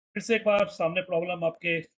फिर से एक बार सामने प्रॉब्लम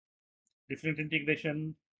आपके डिफरेंट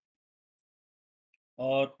इंटीग्रेशन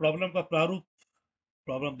और प्रॉब्लम का प्रारूप।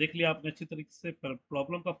 प्रॉब्लम देख लिया आपने अच्छी तरीके से।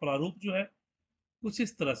 प्रॉब्लम का प्रारूप जो है कुछ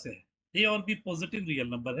इस तरह से है। ए और बी पॉजिटिव रियल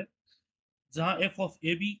नंबर है, जहां F of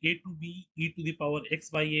A B A to B E to the power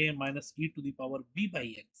x by A minus E to the power B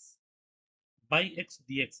by x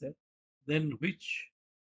D x है, देन विच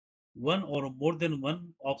वन और more than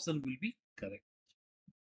one option will be correct.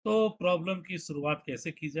 तो problem की शुरुआत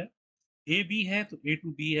कैसे की जाए? A B है तो ए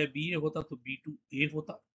टू बी है, बी ए होता तो बी टू ए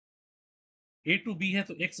होता। ए टू बी है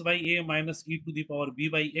तो x by A minus E to the power B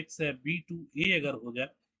by x है, बी टू ए अगर हो जाए,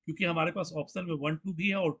 क्योंकि हमारे पास ऑप्शन में वन टू भी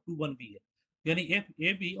है और टू वन भी है, यानी एफ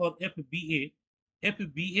ए बी और एफ बी ए। एफ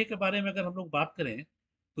बी ए के बारे में अगर हम लोग बात करें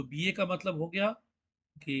तो बी ए का मतलब हो गया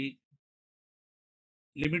कि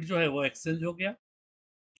लिमिट जो है वो एक्सचेंज हो गया,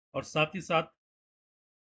 और साथ ही साथ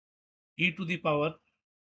ई to the power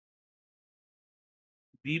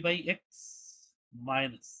B by x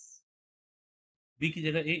minus B की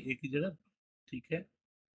जगह ए की जगह बी। ठीक है,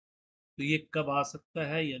 तो ये कब आ सकता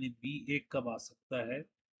है, यानी बी ए कब आ सकता है?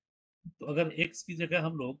 तो अगर x की जगह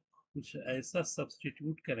हम लोग कुछ ऐसा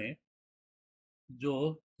सब्स्टिट्यूट करें जो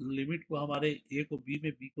लिमिट को हमारे a को b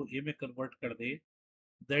में, b को a में कन्वर्ट कर दे,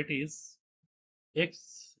 दैट इज x,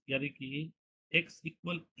 यानी कि x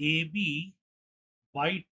equal A B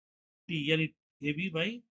by T, यानी ए बी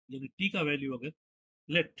बाई, यानी t का वैल्यू अगर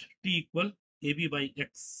late t equal A B by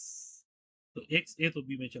x, तो x a तो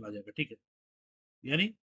b में चला जाएगा। ठीक है,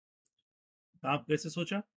 यानी आप कैसे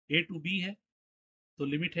सोचा? a टू b है तो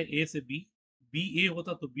लिमिट है a से b, b a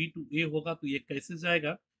होता तो b टू a होगा, तो ये कैसे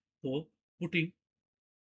जाएगा? तो putting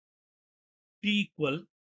t equal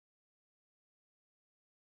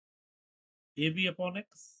A B upon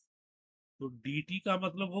x, तो डी टी का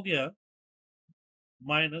मतलब हो गया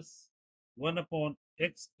minus one upon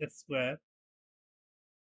x square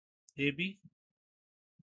A B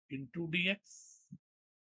into D x,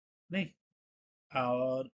 नहीं,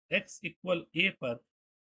 और x इक्वल ए पर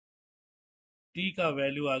t का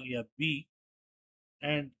वैल्यू आ गया b,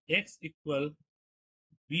 and x equal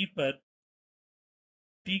b पर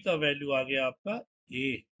t का वैल्यू आ गया आपका a।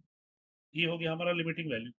 ये हो गया हमारा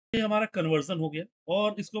लिमिटिंग वैल्यू, ये हमारा कन्वर्जन हो गया।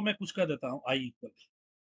 और इसको मैं कुछ कर देता हूं,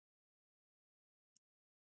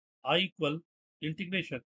 I equal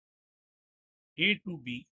integration a to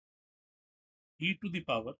b e to the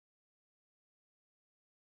power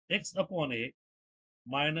x upon a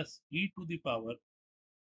minus e to the power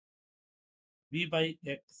b by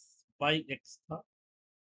x था।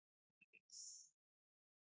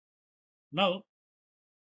 Now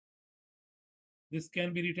this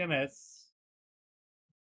can be written as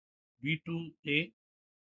b2a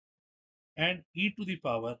and e to the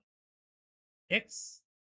power x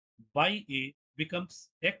by a becomes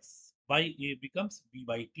x by a becomes b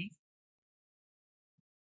by t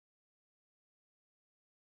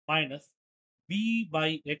minus b by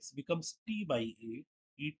x becomes t by a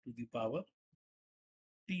e to the power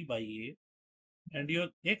t by a, and your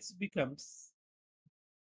x becomes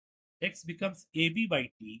ab by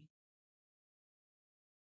t,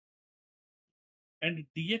 and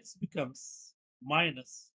dx becomes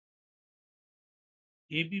minus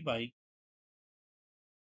ab by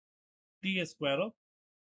t square of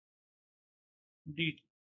dt।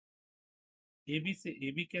 ab से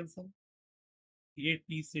ab cancel, ये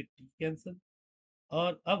t से t cancel,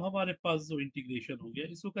 और अब हमारे पास जो integration हो गया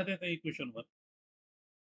इसको कहते हैं इक्वेशन वन।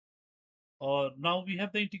 और now we have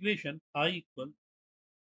the integration I equal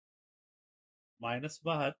minus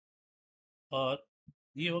बाहर, और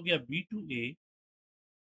ये हो गया B to A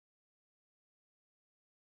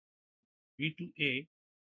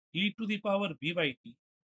E to the power B by T,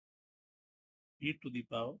 E to the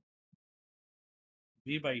power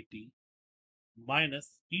B by T minus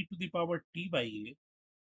E to the power T by A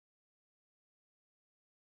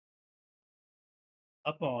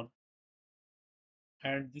upon,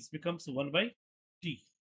 and this becomes 1 by t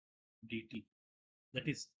dt, that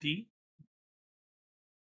is t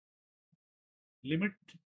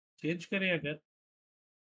limit change करें अगर,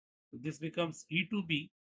 तो this becomes e to b,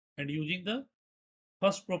 and using the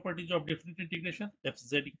first properties of definite integration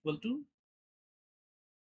fz equal to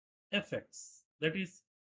fx, that is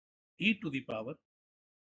e to the power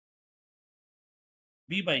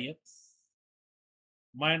b by x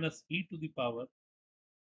minus e to the power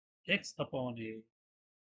x upon a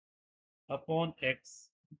upon x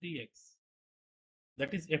dx,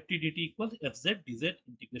 that is ft dt equals fz dz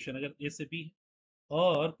integration अगर a से b है।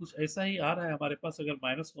 और कुछ ऐसा ही आ रहा है हमारे पास, अगर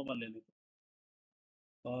माइनस कॉमन ले लें,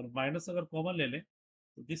 और माइनस अगर कॉमन ले लें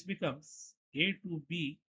तो this becomes a to b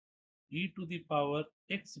e to the power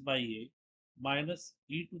x by a minus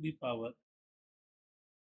E to the power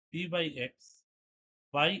p by x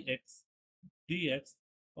by x D x.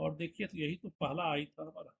 और देखिए तो यही तो पहला आई था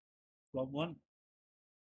हमारा from one,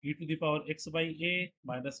 e to the power x by a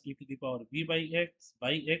minus e to the power b by x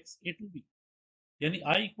a to b, यानी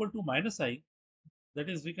I equal to minus I, that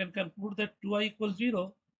is we can conclude that 2I equals 0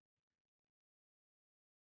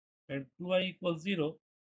 and 2I equals 0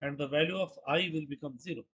 and the value of I will become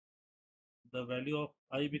 0, the value of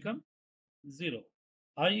I become 0।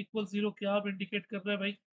 I equals 0 क्या आप indicate कर रहे हैं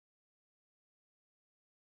भाई?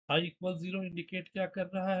 I equals 0 indicate क्या कर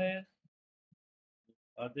रहा है?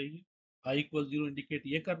 आ जाइए। I equals 0 इंडिकेट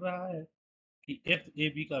ये कर रहा है कि एफ ए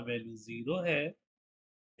बी का वैल्यू 0 है,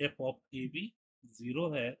 एफ ऑफ ए बी 0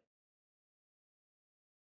 है।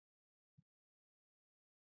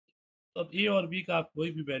 तो अब ए और बी का आप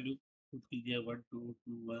कोई भी वैल्यू पुट कीजिए, 1 2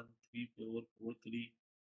 2 1 3 4 4 3,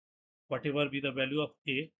 whatever be the value of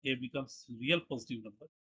a becomes real positive number,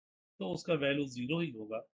 तो उसका वैल्यू 0 ही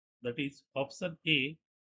होगा। That is option A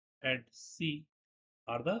and C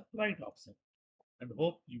are the right option, and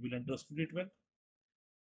hope you will understood it well।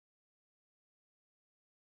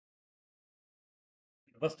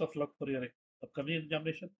 Best of luck for your upcoming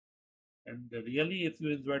examination, and really if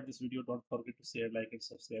you enjoyed this video, don't forget to share, like and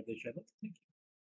subscribe the channel। Thank you।